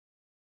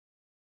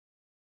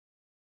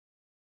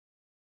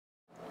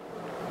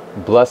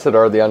Blessed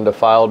are the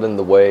undefiled in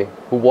the way,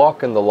 who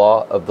walk in the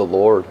law of the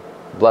Lord.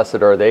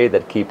 Blessed are they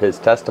that keep his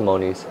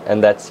testimonies,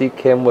 and that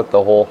seek him with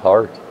the whole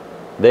heart.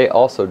 They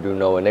also do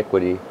no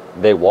iniquity,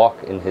 they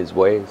walk in his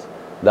ways.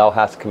 Thou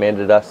hast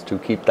commanded us to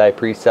keep thy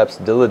precepts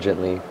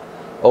diligently.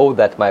 O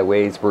that my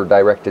ways were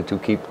directed to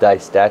keep thy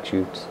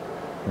statutes!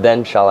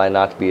 Then shall I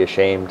not be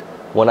ashamed,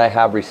 when I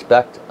have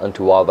respect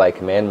unto all thy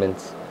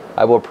commandments.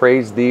 I will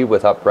praise thee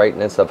with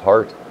uprightness of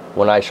heart,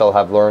 when I shall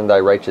have learned thy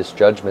righteous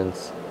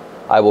judgments.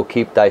 I will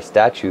keep thy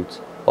statutes.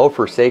 O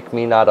forsake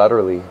me not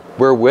utterly.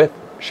 Wherewith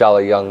shall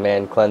a young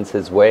man cleanse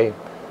his way?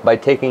 By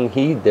taking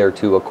heed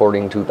thereto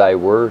according to thy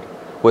word.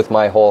 With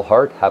my whole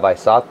heart have I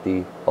sought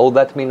thee. O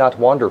let me not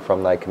wander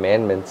from thy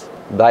commandments.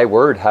 Thy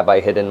word have I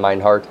hid in mine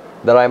heart,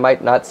 that I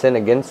might not sin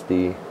against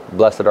thee.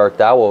 Blessed art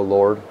thou, O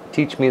Lord.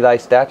 Teach me thy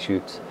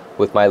statutes.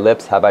 With my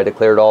lips have I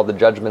declared all the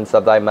judgments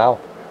of thy mouth.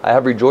 I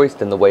have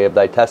rejoiced in the way of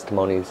thy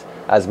testimonies,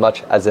 as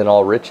much as in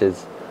all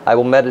riches. I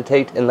will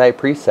meditate in thy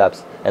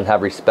precepts, and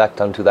have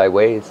respect unto thy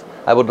ways.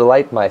 I will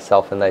delight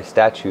myself in thy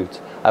statutes.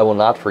 I will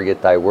not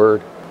forget thy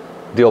word.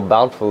 Deal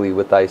bountifully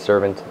with thy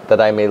servant, that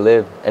I may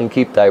live, and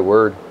keep thy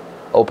word.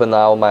 Open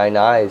thou mine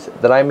eyes,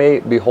 that I may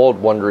behold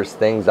wondrous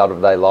things out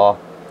of thy law.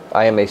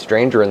 I am a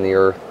stranger in the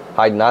earth.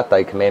 Hide not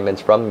thy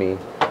commandments from me.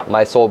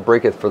 My soul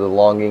breaketh for the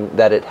longing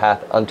that it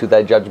hath unto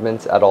thy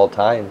judgments at all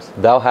times.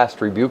 Thou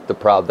hast rebuked the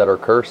proud that are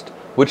cursed,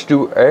 which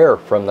do err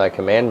from thy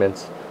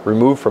commandments.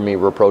 Remove from me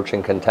reproach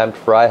and contempt,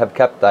 for I have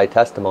kept thy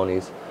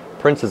testimonies.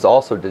 Princes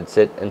also did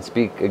sit and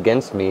speak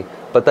against me,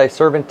 but thy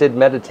servant did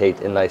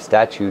meditate in thy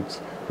statutes.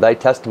 Thy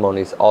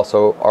testimonies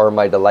also are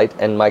my delight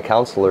and my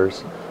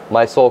counselors.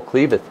 My soul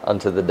cleaveth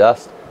unto the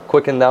dust.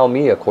 Quicken thou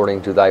me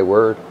according to thy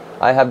word.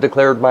 I have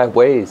declared my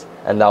ways,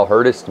 and thou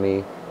heardest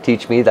me.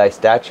 Teach me thy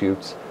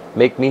statutes.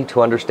 Make me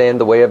to understand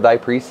the way of thy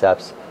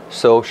precepts.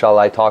 So shall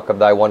I talk of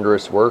thy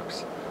wondrous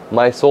works.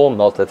 My soul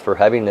melteth for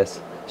heaviness.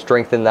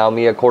 Strengthen thou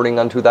me according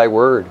unto thy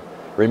word.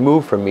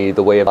 Remove from me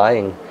the way of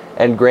lying,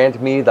 and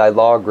grant me thy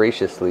law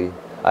graciously.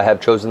 I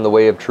have chosen the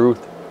way of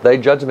truth. Thy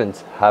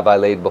judgments have I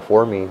laid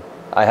before me.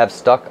 I have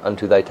stuck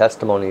unto thy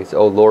testimonies.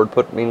 O Lord,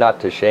 put me not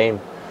to shame.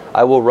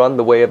 I will run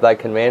the way of thy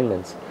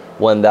commandments,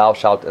 when thou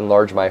shalt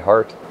enlarge my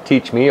heart.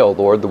 Teach me, O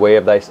Lord, the way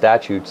of thy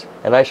statutes,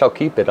 and I shall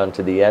keep it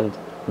unto the end.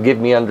 Give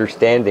me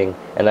understanding,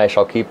 and I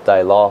shall keep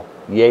thy law.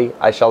 Yea,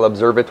 I shall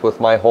observe it with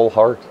my whole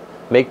heart.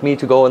 Make me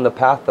to go in the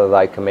path of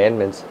thy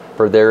commandments,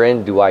 for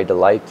therein do I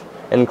delight.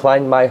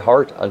 Incline my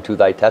heart unto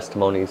thy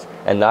testimonies,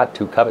 and not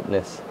to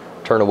covetousness.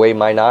 Turn away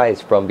mine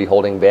eyes from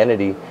beholding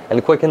vanity,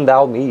 and quicken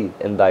thou me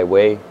in thy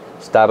way.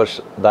 Establish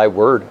thy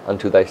word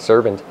unto thy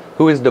servant,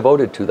 who is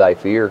devoted to thy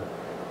fear.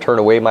 Turn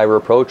away my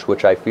reproach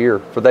which I fear,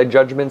 for thy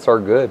judgments are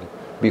good.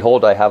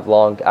 Behold, I have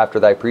longed after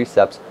thy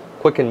precepts.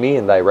 Quicken me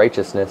in thy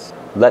righteousness.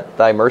 Let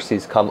thy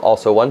mercies come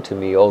also unto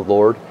me, O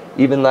Lord,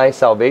 even thy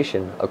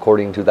salvation,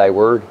 according to thy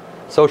word.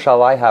 So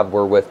shall I have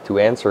wherewith to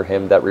answer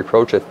him that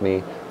reproacheth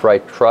me, for I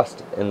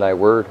trust in thy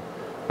word.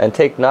 And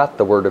take not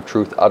the word of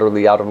truth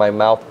utterly out of my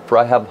mouth, for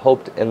I have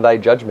hoped in thy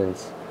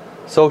judgments.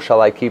 So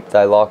shall I keep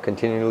thy law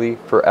continually,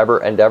 forever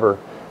and ever.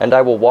 And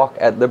I will walk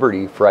at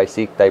liberty, for I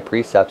seek thy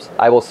precepts.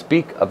 I will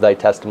speak of thy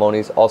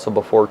testimonies also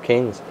before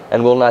kings,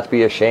 and will not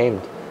be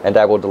ashamed. And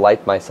I will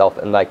delight myself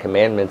in thy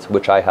commandments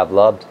which I have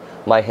loved.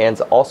 My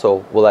hands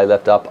also will I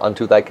lift up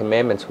unto thy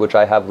commandments which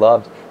I have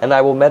loved, and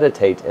I will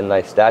meditate in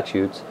thy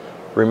statutes.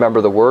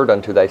 Remember the word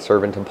unto thy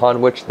servant,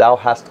 upon which thou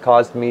hast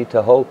caused me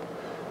to hope.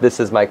 This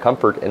is my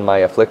comfort in my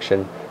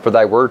affliction, for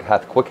thy word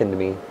hath quickened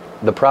me.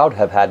 The proud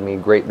have had me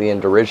greatly in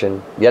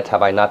derision, yet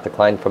have I not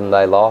declined from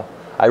thy law.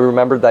 I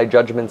remembered thy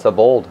judgments of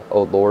old,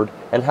 O Lord,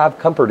 and have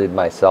comforted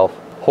myself.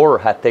 Horror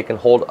hath taken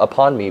hold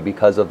upon me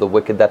because of the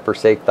wicked that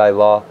forsake thy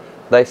law.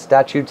 Thy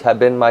statutes have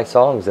been my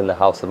songs in the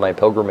house of my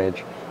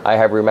pilgrimage. I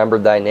have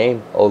remembered thy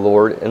name, O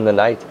Lord, in the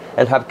night,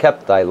 and have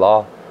kept thy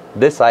law.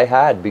 This I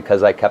had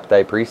because I kept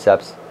thy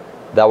precepts.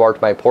 Thou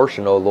art my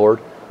portion, O Lord.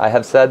 I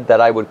have said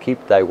that I would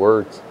keep thy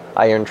words.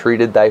 I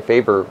entreated thy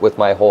favor with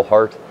my whole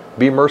heart.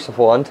 Be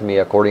merciful unto me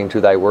according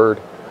to thy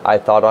word. I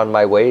thought on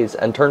my ways,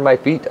 and turned my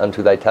feet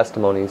unto thy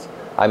testimonies.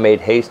 I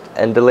made haste,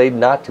 and delayed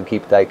not to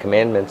keep thy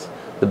commandments.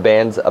 The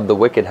bands of the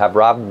wicked have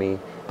robbed me,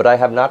 but I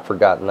have not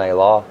forgotten thy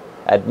law.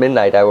 At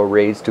midnight I will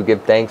raise to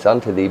give thanks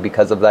unto thee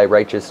because of thy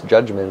righteous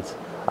judgments.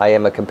 I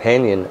am a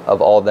companion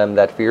of all them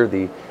that fear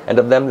thee, and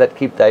of them that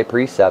keep thy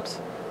precepts.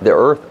 The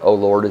earth, O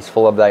Lord, is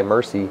full of thy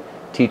mercy.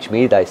 Teach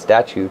me thy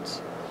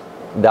statutes.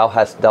 Thou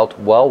hast dealt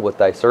well with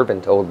thy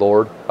servant, O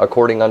Lord,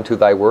 according unto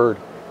thy word.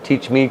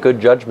 Teach me good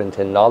judgment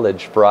and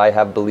knowledge, for I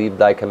have believed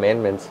thy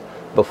commandments.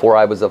 Before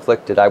I was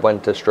afflicted I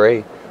went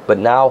astray, but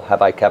now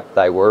have I kept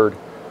thy word.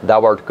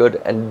 Thou art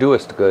good and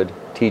doest good.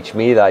 Teach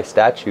me thy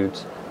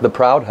statutes. The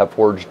proud have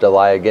forged a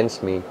lie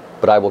against me,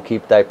 but I will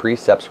keep thy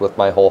precepts with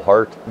my whole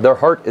heart. Their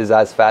heart is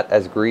as fat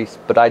as grease,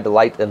 but I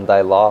delight in thy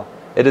law.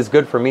 It is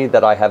good for me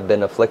that I have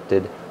been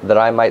afflicted, that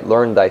I might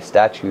learn thy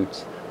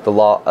statutes. The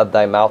law of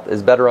thy mouth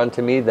is better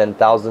unto me than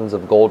thousands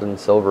of gold and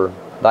silver.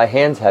 Thy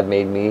hands have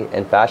made me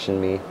and fashioned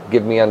me.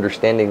 Give me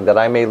understanding that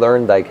I may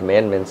learn thy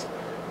commandments.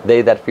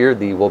 They that fear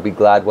thee will be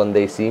glad when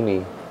they see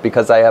me.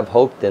 because I have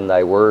hoped in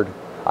thy word.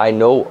 I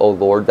know, O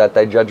Lord, that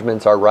thy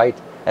judgments are right,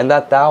 and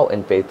that thou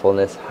in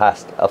faithfulness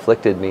hast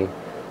afflicted me.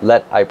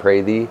 Let, I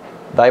pray thee,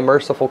 thy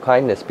merciful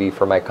kindness be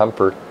for my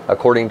comfort,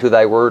 according to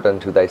thy word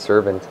unto thy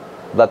servant.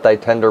 Let thy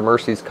tender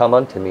mercies come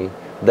unto me,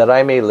 that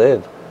I may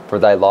live, for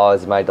thy law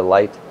is my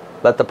delight.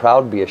 Let the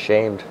proud be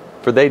ashamed,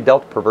 for they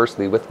dealt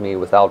perversely with me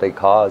without a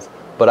cause,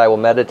 but I will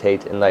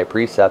meditate in thy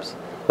precepts.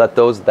 Let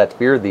those that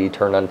fear thee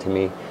turn unto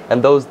me,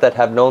 and those that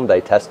have known thy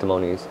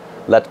testimonies.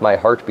 Let my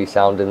heart be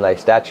sound in thy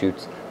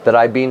statutes, that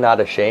I be not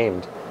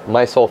ashamed.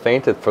 My soul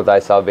fainteth for thy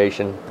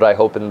salvation, but I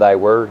hope in thy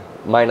word.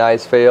 Mine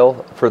eyes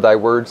fail for thy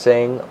word,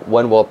 saying,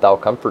 when wilt thou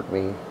comfort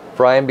me?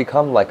 For I am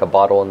become like a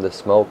bottle in the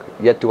smoke,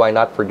 yet do I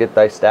not forget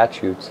thy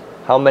statutes.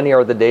 How many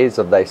are the days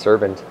of thy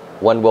servant?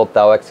 When wilt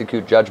thou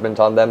execute judgment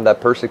on them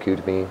that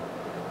persecute me?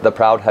 The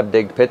proud have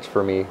digged pits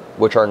for me,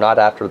 which are not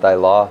after thy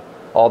law.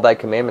 All thy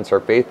commandments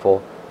are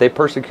faithful. They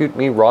persecute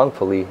me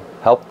wrongfully.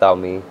 Help thou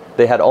me.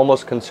 They had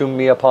almost consumed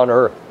me upon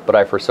earth, but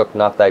I forsook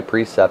not thy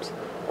precepts.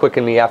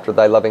 Quicken me after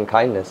thy loving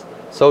kindness.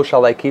 So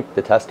shall I keep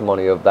the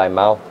testimony of thy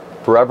mouth.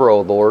 Forever,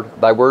 O Lord,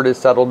 thy word is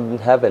settled in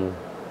heaven.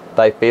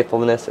 Thy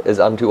faithfulness is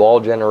unto all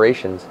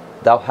generations.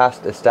 Thou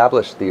hast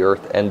established the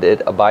earth, and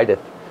it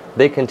abideth.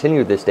 They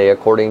continue this day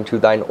according to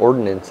thine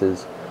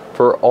ordinances.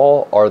 For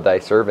all are thy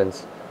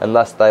servants.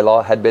 Unless thy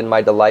law had been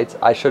my delights,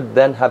 I should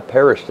then have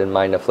perished in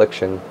mine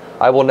affliction.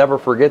 I will never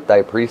forget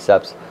thy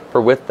precepts,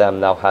 for with them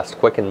thou hast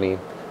quickened me.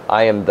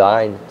 I am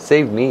thine.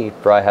 Save me,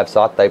 for I have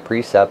sought thy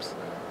precepts.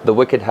 The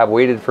wicked have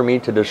waited for me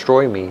to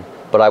destroy me,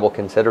 but I will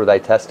consider thy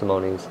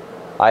testimonies.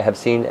 I have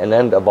seen an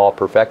end of all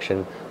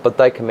perfection, but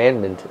thy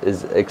commandment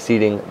is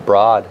exceeding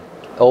broad.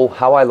 Oh,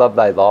 how I love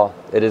thy law!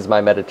 It is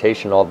my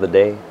meditation all the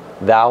day.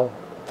 Thou,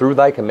 through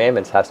thy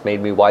commandments, hast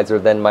made me wiser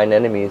than mine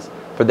enemies,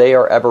 for they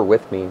are ever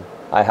with me.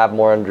 I have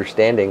more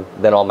understanding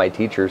than all my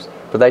teachers,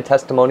 for thy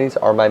testimonies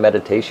are my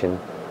meditation.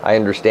 I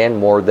understand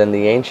more than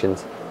the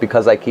ancients,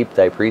 because I keep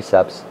thy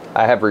precepts.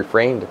 I have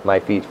refrained my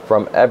feet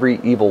from every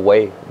evil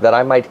way, that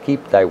I might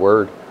keep thy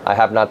word. I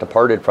have not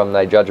departed from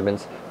thy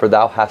judgments, for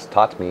thou hast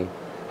taught me.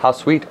 How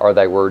sweet are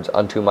thy words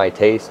unto my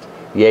taste,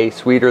 yea,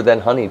 sweeter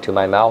than honey to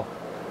my mouth.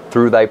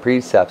 Through thy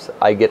precepts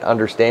I get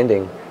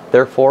understanding,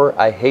 therefore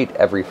I hate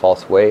every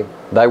false way.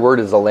 Thy word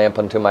is a lamp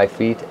unto my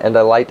feet, and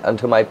a light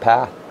unto my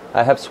path.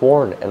 I have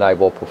sworn, and I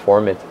will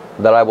perform it,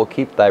 that I will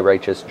keep thy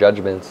righteous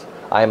judgments.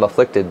 I am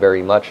afflicted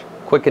very much.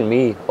 Quicken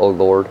me, O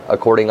Lord,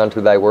 according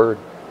unto thy word.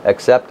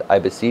 Accept, I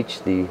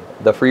beseech thee,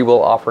 the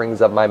freewill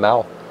offerings of my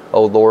mouth,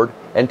 O Lord,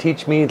 and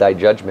teach me thy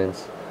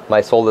judgments.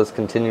 My soul is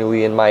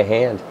continually in my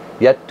hand,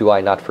 yet do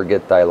I not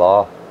forget thy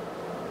law.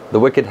 The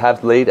wicked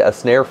have laid a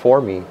snare for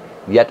me,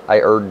 yet I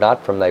erred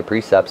not from thy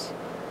precepts.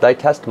 Thy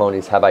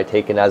testimonies have I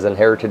taken as an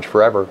heritage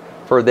forever,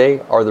 for they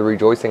are the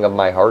rejoicing of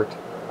my heart.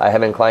 I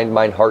have inclined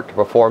mine heart to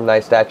perform thy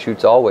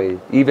statutes always,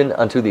 even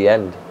unto the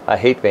end. I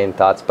hate vain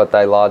thoughts, but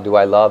thy law do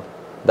I love.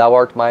 Thou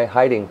art my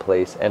hiding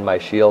place and my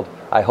shield.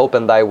 I hope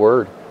in thy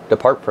word.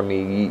 Depart from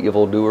me, ye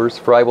evildoers,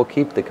 for I will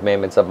keep the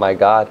commandments of my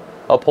God.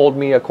 Uphold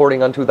me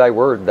according unto thy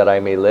word, that I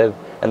may live,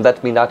 and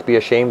let me not be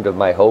ashamed of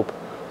my hope.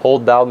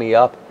 Hold thou me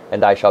up,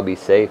 and I shall be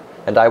safe,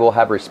 and I will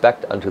have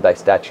respect unto thy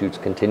statutes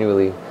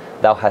continually.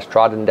 Thou hast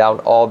trodden down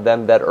all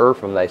them that err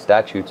from thy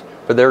statutes,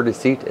 for their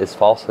deceit is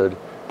falsehood.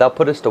 Thou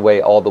puttest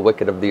away all the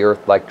wicked of the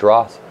earth like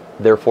dross.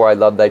 Therefore I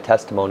love thy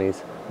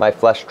testimonies. My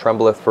flesh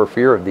trembleth for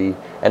fear of thee,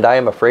 and I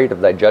am afraid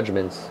of thy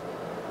judgments.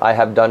 I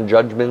have done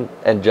judgment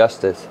and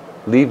justice.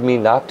 Leave me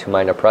not to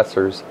mine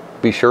oppressors.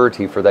 Be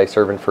surety for thy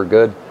servant for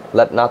good.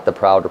 Let not the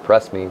proud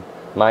oppress me.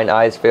 Mine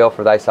eyes fail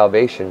for thy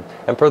salvation,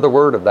 and for the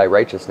word of thy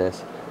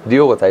righteousness.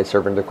 Deal with thy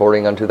servant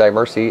according unto thy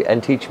mercy,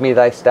 and teach me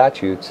thy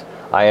statutes.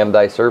 I am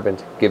thy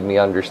servant. Give me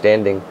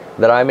understanding,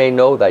 that I may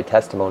know thy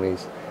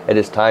testimonies. It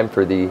is time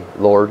for thee,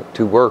 Lord,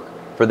 to work,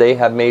 for they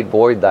have made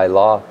void thy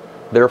law.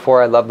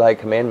 Therefore I love thy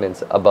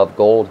commandments above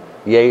gold,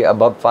 yea,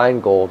 above fine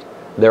gold.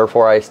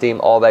 Therefore I esteem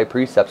all thy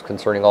precepts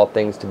concerning all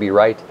things to be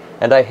right,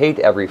 and I hate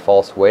every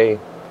false way.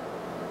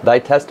 Thy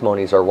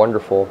testimonies are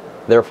wonderful,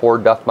 therefore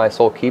doth my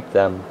soul keep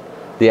them.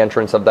 The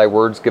entrance of thy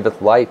words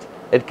giveth light,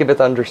 it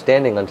giveth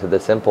understanding unto the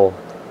simple.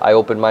 I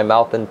opened my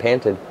mouth and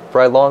panted, for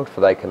I longed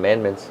for thy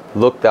commandments.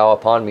 Look thou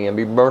upon me, and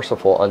be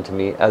merciful unto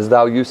me, as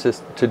thou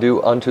usest to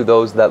do unto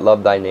those that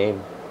love thy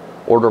name.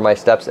 Order my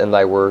steps in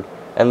thy word,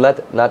 and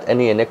let not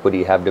any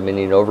iniquity have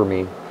dominion over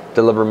me.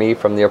 Deliver me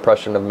from the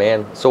oppression of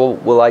man, so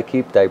will I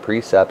keep thy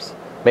precepts.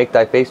 Make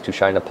thy face to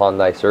shine upon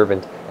thy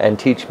servant, and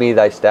teach me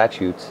thy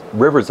statutes.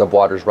 Rivers of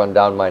waters run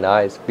down mine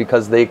eyes,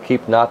 because they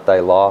keep not thy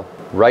law.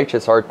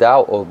 Righteous art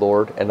thou, O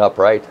Lord, and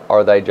upright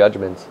are thy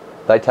judgments.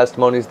 Thy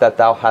testimonies that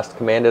thou hast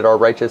commanded are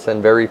righteous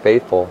and very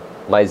faithful.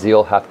 My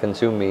zeal hath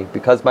consumed me,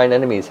 because mine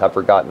enemies have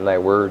forgotten thy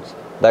words.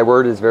 Thy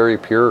word is very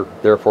pure,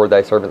 therefore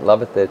thy servant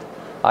loveth it.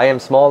 I am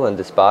small and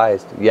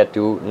despised, yet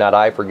do not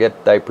I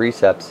forget thy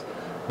precepts.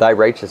 Thy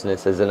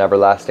righteousness is an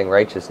everlasting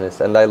righteousness,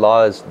 and thy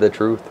law is the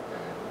truth.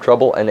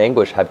 Trouble and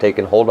anguish have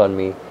taken hold on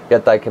me,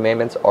 yet thy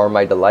commandments are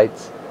my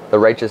delights. The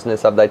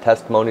righteousness of thy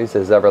testimonies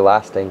is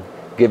everlasting.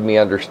 Give me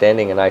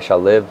understanding, and I shall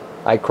live.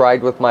 I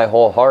cried with my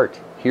whole heart.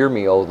 Hear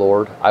me, O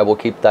Lord, I will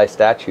keep thy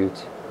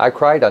statutes. I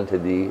cried unto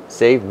thee,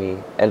 save me,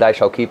 and I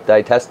shall keep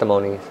thy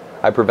testimonies.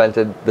 I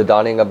prevented the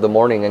dawning of the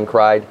morning, and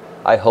cried,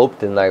 I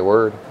hoped in thy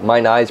word.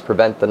 Mine eyes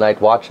prevent the night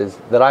watches,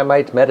 that I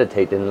might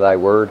meditate in thy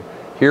word.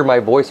 Hear my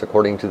voice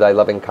according to thy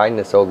loving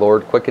kindness, O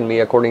Lord, quicken me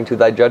according to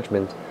thy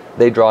judgment.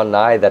 They draw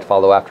nigh that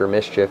follow after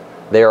mischief,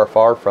 they are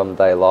far from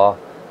thy law.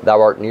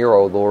 Thou art near,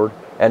 O Lord,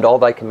 and all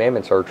thy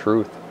commandments are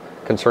truth.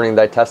 Concerning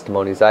thy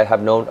testimonies I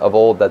have known of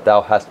old that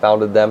thou hast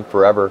founded them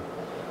forever.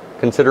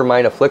 Consider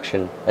mine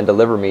affliction, and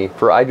deliver me,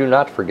 for I do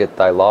not forget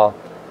thy law.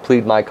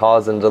 Plead my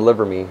cause, and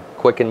deliver me.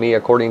 Quicken me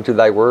according to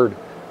thy word.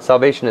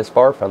 Salvation is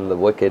far from the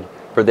wicked,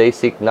 for they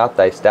seek not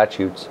thy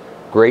statutes.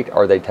 Great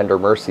are thy tender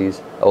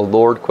mercies. O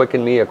Lord,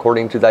 quicken me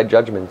according to thy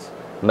judgments.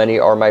 Many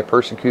are my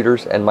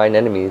persecutors and mine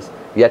enemies,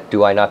 yet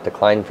do I not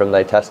decline from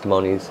thy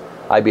testimonies.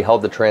 I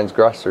beheld the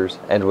transgressors,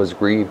 and was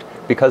grieved,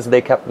 because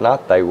they kept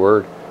not thy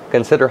word.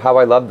 Consider how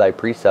I love thy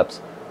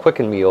precepts.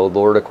 Quicken me, O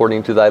Lord,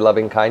 according to thy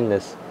loving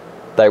kindness.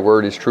 Thy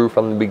word is true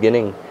from the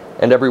beginning,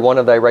 and every one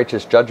of thy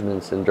righteous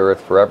judgments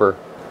endureth forever.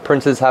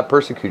 Princes have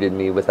persecuted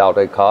me without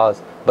a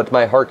cause, but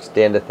my heart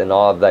standeth in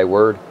awe of thy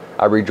word.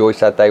 I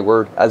rejoice at thy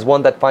word, as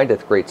one that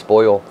findeth great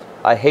spoil.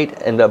 I hate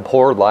and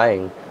abhor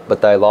lying,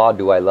 but thy law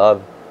do I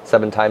love.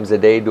 7 times a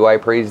day do I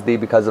praise thee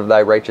because of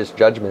thy righteous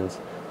judgments.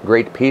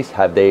 Great peace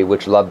have they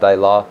which love thy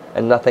law,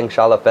 and nothing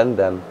shall offend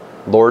them.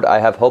 Lord, I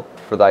have hoped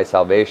for thy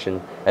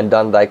salvation, and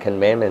done thy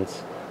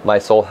commandments. My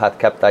soul hath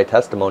kept thy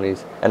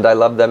testimonies, and I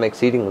love them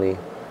exceedingly.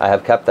 I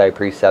have kept thy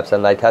precepts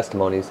and thy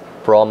testimonies,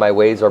 for all my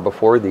ways are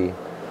before thee.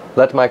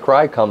 Let my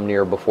cry come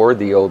near before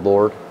thee, O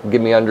Lord.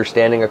 Give me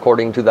understanding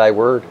according to thy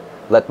word.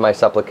 Let my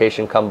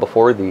supplication come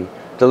before thee.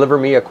 Deliver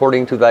me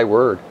according to thy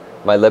word.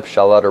 My lips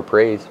shall utter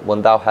praise,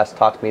 when thou hast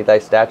taught me thy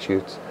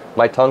statutes.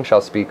 My tongue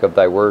shall speak of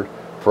thy word,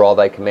 for all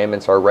thy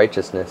commandments are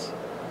righteousness.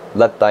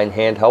 Let thine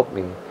hand help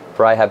me,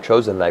 for I have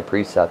chosen thy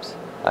precepts.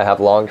 I have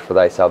longed for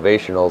thy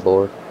salvation, O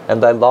Lord,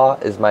 and thy law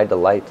is my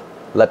delight.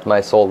 Let my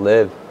soul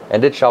live,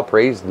 and it shall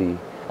praise thee,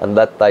 and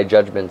let thy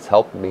judgments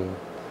help me.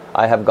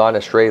 I have gone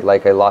astray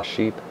like a lost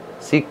sheep.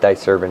 Seek thy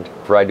servant,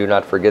 for I do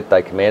not forget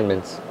thy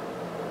commandments.